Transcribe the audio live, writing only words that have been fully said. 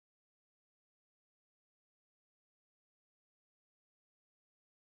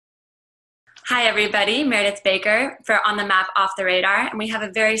Hi, everybody. Meredith Baker for On the Map, Off the Radar. And we have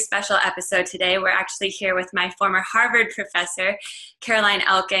a very special episode today. We're actually here with my former Harvard professor, Caroline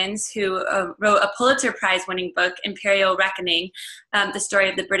Elkins, who wrote a Pulitzer Prize winning book, Imperial Reckoning, the story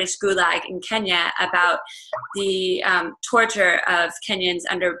of the British Gulag in Kenya, about the torture of Kenyans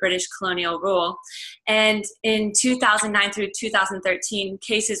under British colonial rule. And in 2009 through 2013,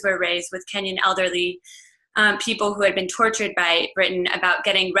 cases were raised with Kenyan elderly people who had been tortured by Britain about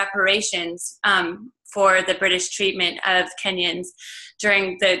getting reparations for the British treatment of Kenyans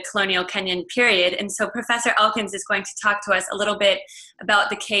during the colonial Kenyan period. And so Professor Elkins is going to talk to us a little bit about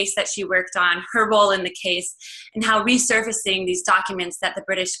the case that she worked on, her role in the case, and how resurfacing these documents that the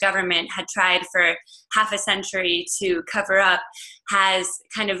British government had tried for half a century to cover up has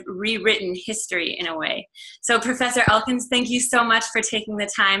kind of rewritten history in a way. So Professor Elkins, thank you so much for taking the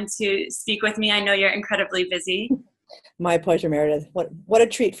time to speak with me. I know you're incredibly busy. My pleasure, Meredith. What a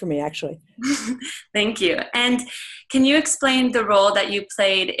treat for me, actually. Thank you. And can you explain the role that you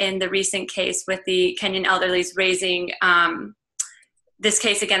played in the recent case with the Kenyan elderlies raising this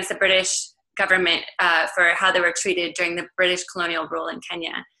case against the British government for how they were treated during the British colonial rule in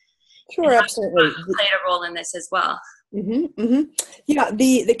Kenya? Sure, absolutely. You played a role in this as well. Yeah,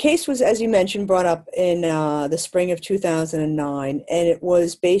 the case was, as you mentioned, brought up in the spring of 2009, and it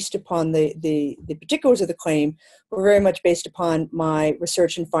was based upon the particulars of the claim were very much based upon my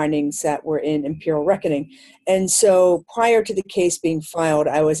research and findings that were in Imperial Reckoning. And so prior to the case being filed,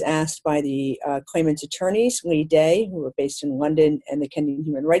 I was asked by the claimant's attorneys, Lee Day, who were based in London, and the Kenyan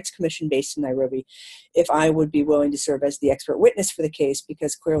Human Rights Commission based in Nairobi, if I would be willing to serve as the expert witness for the case,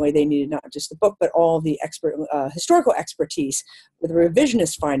 because clearly they needed not just the book, but all the historical expertise with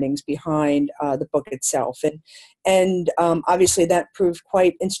revisionist findings behind the book itself. And obviously that proved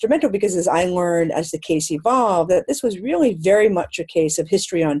quite instrumental, because as I learned as the case evolved, that this was really very much a case of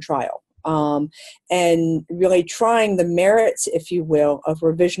history on trial. And really trying the merits, if you will, of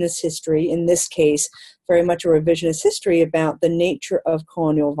revisionist history, in this case, very much a revisionist history about the nature of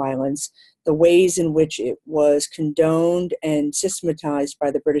colonial violence, the ways in which it was condoned and systematized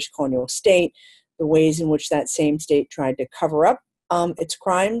by the British colonial state, the ways in which that same state tried to cover up its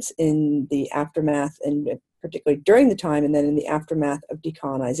crimes in the aftermath, and particularly during the time and then in the aftermath of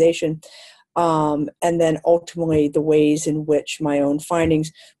decolonization. And then ultimately the ways in which my own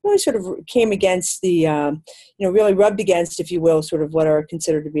findings really sort of came against the, really rubbed against, if you will, sort of what are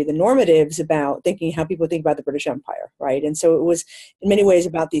considered to be the normatives about thinking, how people think about the British Empire, right? And so it was in many ways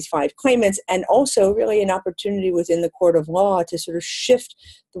about these five claimants, and also really an opportunity within the court of law to sort of shift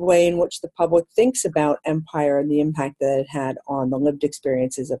the way in which the public thinks about empire and the impact that it had on the lived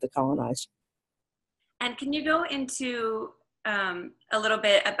experiences of the colonized. And can you go into a little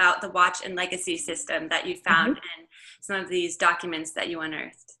bit about the watch and legacy system that you found in some of these documents that you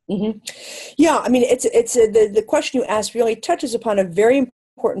unearthed? Yeah, I mean, the question you asked really touches upon a very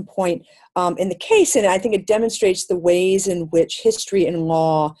important point in the case, and I think it demonstrates the ways in which history and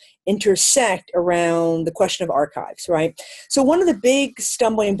law intersect around the question of archives, right? So one of the big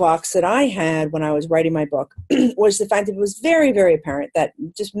stumbling blocks that I had when I was writing my book was the fact that it was very, very apparent that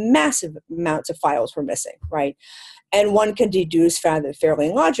just massive amounts of files were missing, right? And one can deduce fairly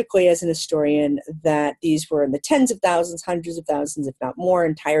logically as an historian that these were in the tens of thousands, hundreds of thousands, if not more.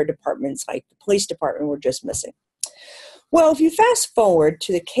 Entire departments like the police department were just missing. Well, if you fast forward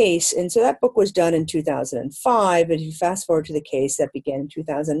to the case, and so that book was done in 2005, and if you fast forward to the case that began in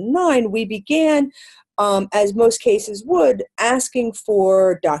 2009, we began, as most cases would, asking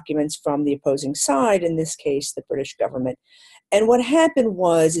for documents from the opposing side, in this case, the British government. And what happened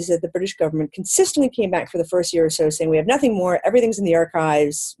is that the British government consistently came back for the first year or so saying, we have nothing more, everything's in the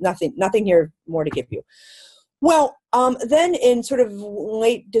archives, nothing here more to give you. Well, then in sort of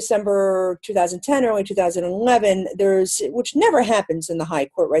late December 2010, early 2011, which never happens in the High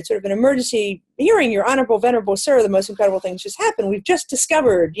Court, right? Sort of an emergency hearing, Your Honorable, Venerable Sir, the most incredible things just happened. We've just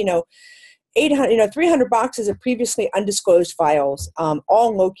discovered, 300 boxes of previously undisclosed files,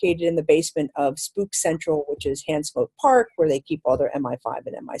 all located in the basement of Spook Central, which is Hanslope Park, where they keep all their MI5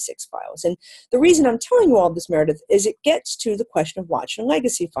 and MI6 files. And the reason I'm telling you all this, Meredith, is it gets to the question of watch and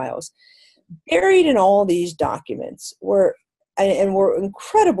legacy files. Buried in all these documents were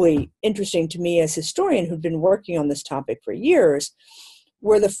incredibly interesting to me as a historian who'd been working on this topic for years,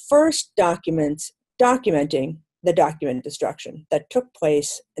 were the first documents documenting the document destruction that took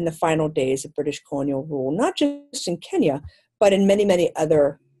place in the final days of British colonial rule, not just in Kenya, but in many, many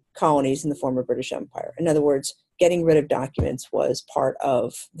other colonies in the former British Empire. In other words, getting rid of documents was part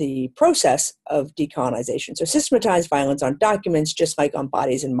of the process of decolonization. So systematized violence on documents, just like on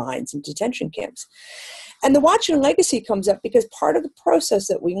bodies and minds in detention camps. And the Washington legacy comes up because part of the process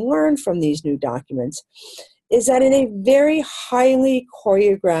that we learn from these new documents is that in a very highly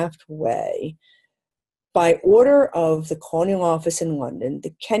choreographed way, by order of the Colonial Office in London,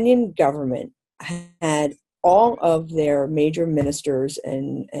 the Kenyan government had all of their major ministers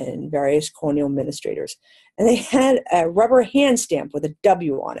and various colonial administrators, and they had a rubber hand stamp with a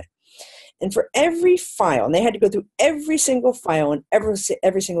W on it. And for every file, and they had to go through every single file and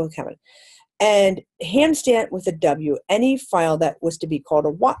every single cabinet, and hand stamp with a W any file that was to be called a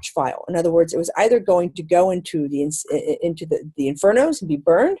watch file. In other words, it was either going to go into the infernos and be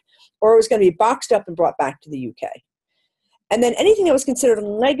burned, or it was going to be boxed up and brought back to the UK. And then anything that was considered a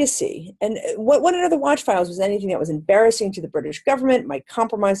legacy, and one of the watch files was anything that was embarrassing to the British government, might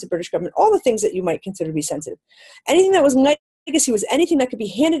compromise the British government, all the things that you might consider to be sensitive. Anything that was legacy was anything that could be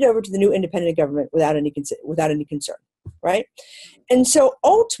handed over to the new independent government without any concern, right? And so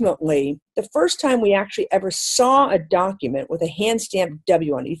ultimately, the first time we actually ever saw a document with a hand-stamped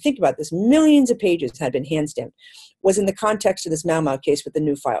W on it, you think about this, millions of pages had been hand-stamped, was in the context of this Mau Mau case with the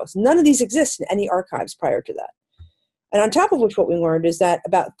new files. None of these exist in any archives prior to that. And on top of which, what we learned is that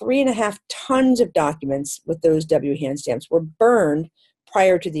about 3.5 tons of documents with those W hand stamps were burned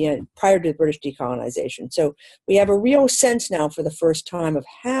prior to the British decolonization. So we have a real sense now for the first time of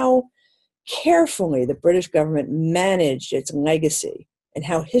how carefully the British government managed its legacy and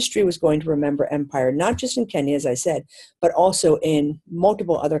how history was going to remember empire, not just in Kenya, as I said, but also in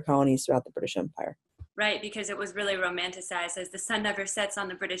multiple other colonies throughout the British Empire. Right, because it was really romanticized as the sun never sets on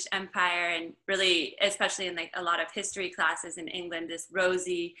the British Empire, and really, especially in like a lot of history classes in England, this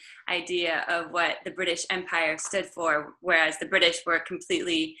rosy idea of what the British Empire stood for, whereas the British were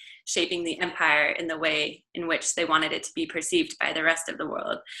completely shaping the empire in the way in which they wanted it to be perceived by the rest of the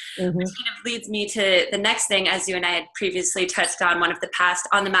world. Mm-hmm. Which kind of leads me to the next thing, as you and I had previously touched on, one of the past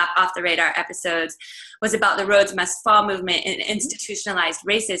On the Map, Off the Radar episodes was about the Rhodes Must Fall movement and institutionalized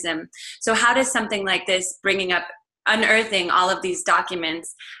racism. So how does something like this, bringing up, unearthing all of these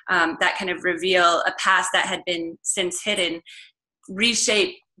documents that kind of reveal a past that had been since hidden,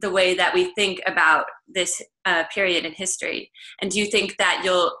 reshape the way that we think about this period in history? And do you think that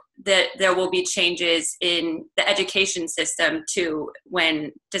there will be changes in the education system too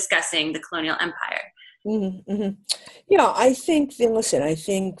when discussing the colonial empire? Mm-hmm, mm-hmm. Yeah, I think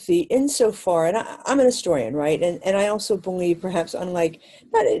insofar, and I'm an historian, right? And I also believe perhaps unlike,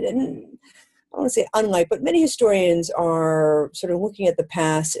 I don't want to say unlike, but many historians are sort of looking at the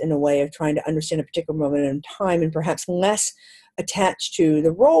past in a way of trying to understand a particular moment in time and perhaps less attached to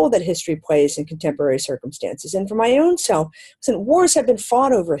the role that history plays in contemporary circumstances. And for my own self, listen, wars have been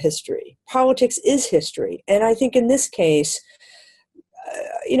fought over history. Politics is history. And I think in this case,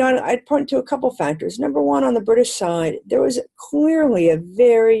 I'd point to a couple factors. Number one, on the British side, there was clearly a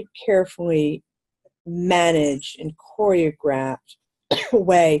very carefully managed and choreographed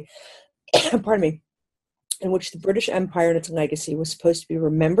way, pardon me, in which the British Empire and its legacy was supposed to be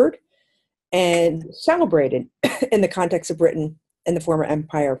remembered and celebrated in the context of Britain and the former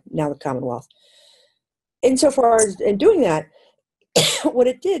empire, now the Commonwealth. Insofar as in doing that, what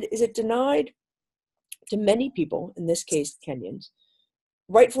it did is it denied to many people, in this case Kenyans,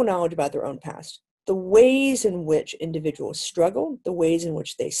 rightful knowledge about their own past, the ways in which individuals struggled, the ways in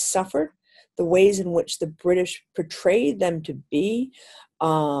which they suffered, the ways in which the British portrayed them to be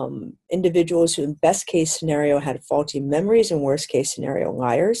individuals who in best case scenario had faulty memories and worst case scenario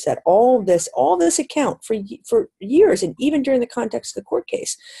liars, that all this account for years, and even during the context of the court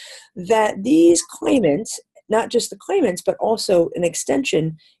case, that these claimants, not just the claimants, but also an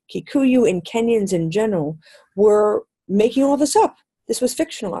extension, Kikuyu and Kenyans in general, were making all this up. This was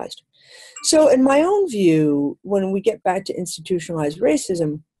fictionalized. So in my own view, when we get back to institutionalized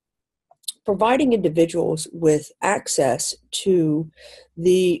racism, providing individuals with access to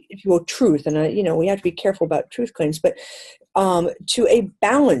the, if you will, truth, and we have to be careful about truth claims, but to a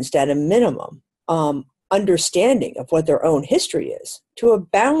balanced, at a minimum, understanding of what their own history is, to a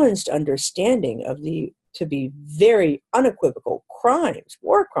balanced understanding of to be very unequivocal crimes,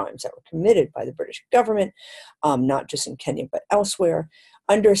 war crimes that were committed by the British government, not just in Kenya but elsewhere,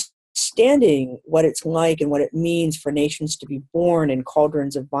 understanding what it's like and what it means for nations to be born in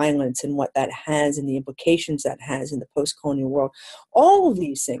cauldrons of violence and what that has and the implications that has in the post-colonial world. All of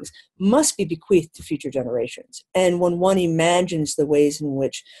these things must be bequeathed to future generations. And when one imagines the ways in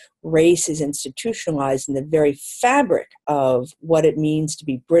which race is institutionalized in the very fabric of what it means to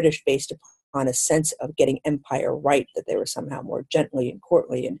be British based on a sense of getting empire right, that they were somehow more gently and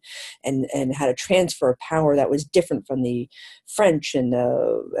courtly and had a transfer of power that was different from the French and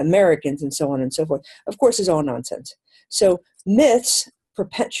the Americans and so on and so forth, of course, is all nonsense. So myths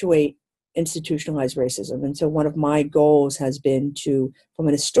perpetuate institutionalized racism. And so one of my goals has been to, from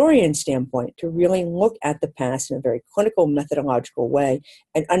an historian standpoint, to really look at the past in a very clinical, methodological way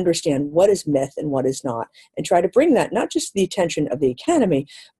and understand what is myth and what is not, and try to bring that not just to the attention of the academy,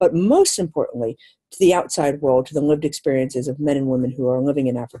 but most importantly, to the outside world, to the lived experiences of men and women who are living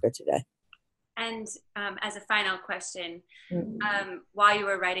in Africa today. And as a final question, while you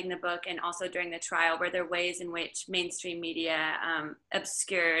were writing the book and also during the trial, were there ways in which mainstream media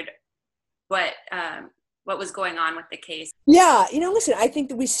obscured what was going on with the case? Yeah, listen, I think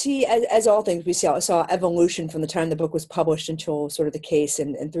that we see, as all things, we saw evolution from the time the book was published until sort of the case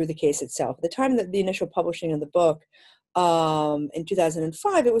and through the case itself. At the time that the initial publishing of the book in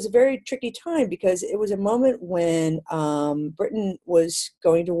 2005, it was a very tricky time because it was a moment when Britain was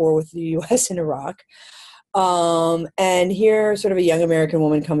going to war with the U.S. in Iraq. And here sort of a young American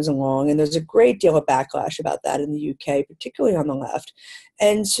woman comes along, and there's a great deal of backlash about that in the UK, particularly on the left.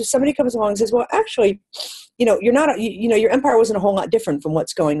 And so somebody comes along and says, well, actually, you're not, your empire wasn't a whole lot different from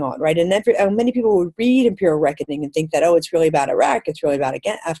what's going on, right? And many people would read Imperial Reckoning and think that, oh, it's really about Iraq, it's really about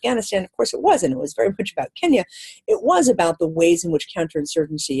Afghanistan. Of course, it wasn't. It was very much about Kenya. It was about the ways in which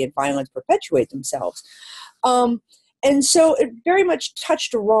counterinsurgency and violence perpetuate themselves. And so it very much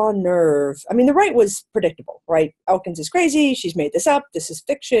touched a raw nerve. I mean, the right was predictable, right? Elkins is crazy. She's made this up. This is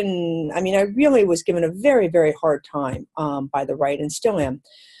fiction. I mean, I really was given a very, very hard time by the right and still am.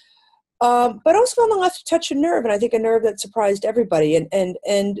 But also on the left, touch a nerve, and I think a nerve that surprised everybody.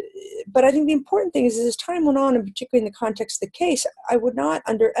 But I think the important thing is, as time went on, and particularly in the context of the case, I would not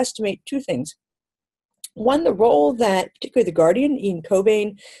underestimate two things. One, the role that particularly The Guardian, Ian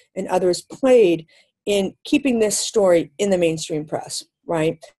Cobain, and others played in keeping this story in the mainstream press,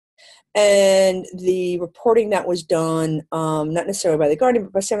 right? And the reporting that was done, not necessarily by The Guardian,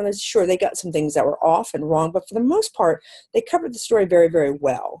 but by some others, sure, they got some things that were off and wrong, but for the most part, they covered the story very, very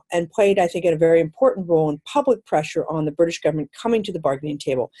well and played, I think, a very important role in public pressure on the British government coming to the bargaining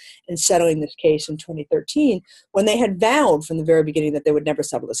table and settling this case in 2013, when they had vowed from the very beginning that they would never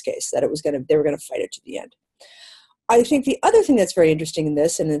settle this case, that they were going to fight it to the end. I think the other thing that's very interesting in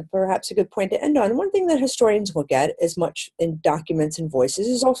this, and perhaps a good point to end on, one thing that historians look at as much in documents and voices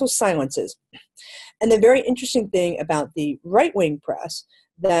is also silences. And the very interesting thing about the right-wing press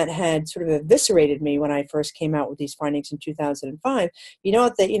that had sort of eviscerated me when I first came out with these findings in 2005,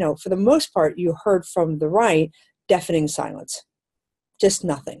 for the most part, you heard from the right deafening silence, just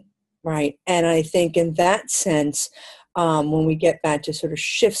nothing, right? And I think in that sense, when we get back to sort of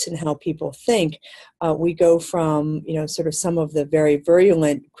shifts in how people think, we go from, sort of some of the very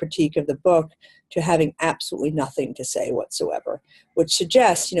virulent critique of the book to having absolutely nothing to say whatsoever, which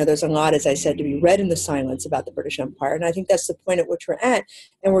suggests, there's a lot, as I said, to be read in the silence about the British Empire. And I think that's the point at which we're at.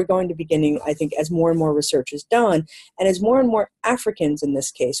 And we're going to beginning, I think, as more and more research is done, and as more and more Africans in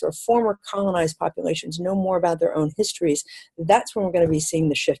this case, or former colonized populations, know more about their own histories, that's when we're going to be seeing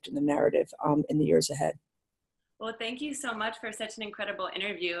the shift in the narrative in the years ahead. Well, thank you so much for such an incredible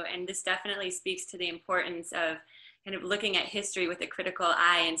interview. And this definitely speaks to the importance of kind of looking at history with a critical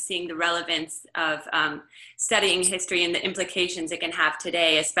eye and seeing the relevance of studying history and the implications it can have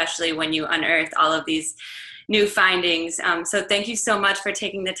today, especially when you unearth all of these new findings. So thank you so much for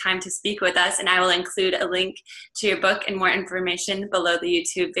taking the time to speak with us. And I will include a link to your book and more information below the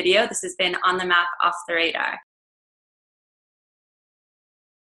YouTube video. This has been On the Map, Off the Radar.